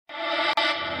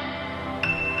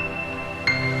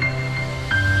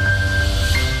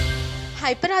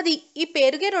Hyper ఆది ఈ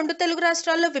పేరుకే 2 తెలుగు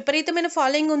రాష్ట్రాల్లో విపరీతమైన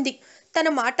ఫాలోయింగ్ ఉంది. తన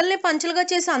మాటల్ని పంచులుగా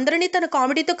చేసి అందరినీ తన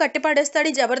కామెడీతో కట్టిపడేస్తాడు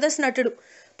ఈ జబర్దస్త్ నటుడు.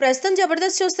 ప్రస్తుతం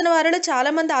జబర్దస్త్ చూస్తున్న వారిలో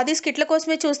చాలా మంది ఆది స్కిట్ల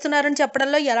కోసమే చూస్తున్నారని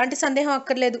చెప్పడంలో ఎలాంటి సందేహం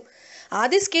అక్కర్లేదు.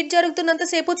 ఆది స్కిట్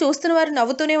జరుగుతున్నంతసేపు చూస్తున్న వారు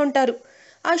నవ్వుతూనే ఉంటారు.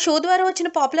 ఆ షో ద్వారా వచ్చిన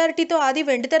పాపులారిటీతో ఆది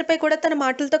వెండితెరపై కూడా తన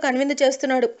మాటలతో కనువిందు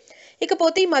చేస్తున్నాడు.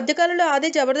 ఇకపోతే ఈ మధ్యకాలంలో ఆది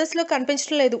జబర్దస్త్లో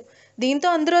కనిపించడం లేదు. దీంతో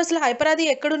అందరూ అసలు హైపర్ ఆది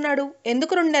ఎక్కడున్నాడు,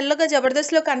 ఎందుకు 2 నెలలుగా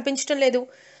జబర్దస్త్లో కనిపించడం లేదు,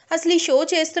 అసలు ఈ షో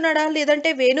చేస్తున్నాడా లేదంటే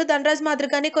వేణు ధనరాజ్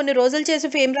మాదిరిగానే కొన్ని రోజులు చేసి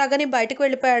ఫేమ్ రాగానే బయటకు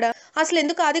వెళ్ళిపోయాడా, అసలు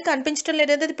ఎందుకు ఆది కనిపించడం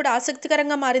లేదనేది ఇప్పుడు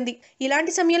ఆసక్తికరంగా మారింది.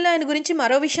 ఇలాంటి సమయంలో ఆయన గురించి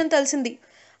మరో విషయం తెలిసింది.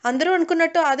 అందరూ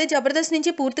అనుకున్నట్టు ఆది జబర్దస్త్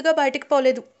నుంచి పూర్తిగా బయటకు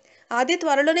పోలేదు. ఆది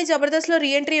త్వరలోనే జబర్దస్త్లో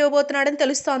రీఎంట్రీ ఇవ్వబోతున్నాడని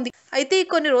తెలుస్తోంది. అయితే ఈ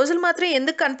కొన్ని రోజులు మాత్రం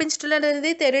ఎందుకు కనిపించడం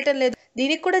అనేది తెలియటం లేదు.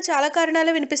 దీనికి కూడా చాలా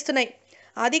కారణాలు వినిపిస్తున్నాయి.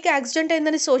 ఆదికి యాక్సిడెంట్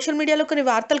అయిందని సోషల్ మీడియాలో కొన్ని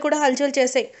వార్తలు కూడా హల్చల్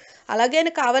చేశాయి. అలాగే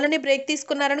ఆయన కావాలని బ్రేక్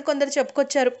తీసుకున్నారని కొందరు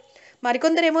చెప్పుకొచ్చారు.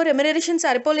 మరికొందరేమో రెమ్యునరేషన్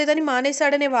సరిపోలేదని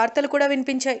మానేశాడనే వార్తలు కూడా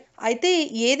వినిపించాయి. అయితే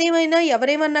ఏదేమైనా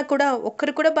ఎవరేమన్నా కూడా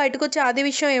ఒక్కరు కూడా బయటకు వచ్చి ఆది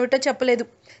విషయం ఏమిటో చెప్పలేదు.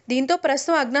 దీంతో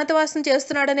ప్రస్తుతం అజ్ఞాతవాసం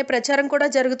చేస్తున్నాడనే ప్రచారం కూడా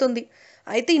జరుగుతుంది.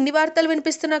 అయితే ఇన్ని వార్తలు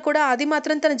వినిపిస్తున్నా కూడా ఆది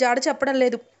మాత్రం తన జాడ చెప్పడం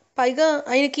లేదు. పైగా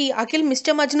ఆయనకి అఖిల్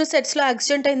మిస్టర్ మజ్ను సెట్స్లో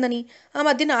యాక్సిడెంట్ అయిందని, ఆ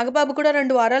మధ్య నాగబాబు కూడా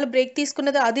 2 వారాలు బ్రేక్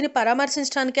తీసుకున్నది ఆదిని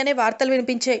పరామర్శించడానికనే వార్తలు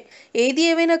వినిపించాయి. ఏది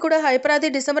ఏమైనా కూడా హైపర్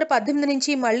ఆది డిసెంబర్ 18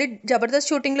 నుంచి మళ్ళీ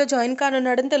జబర్దస్త్ షూటింగ్లో జాయిన్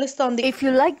కానున్నాడని తెలుస్తోంది. If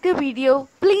you like the video,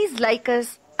 please like us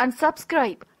and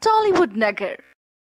subscribe. Tollywood Nagar.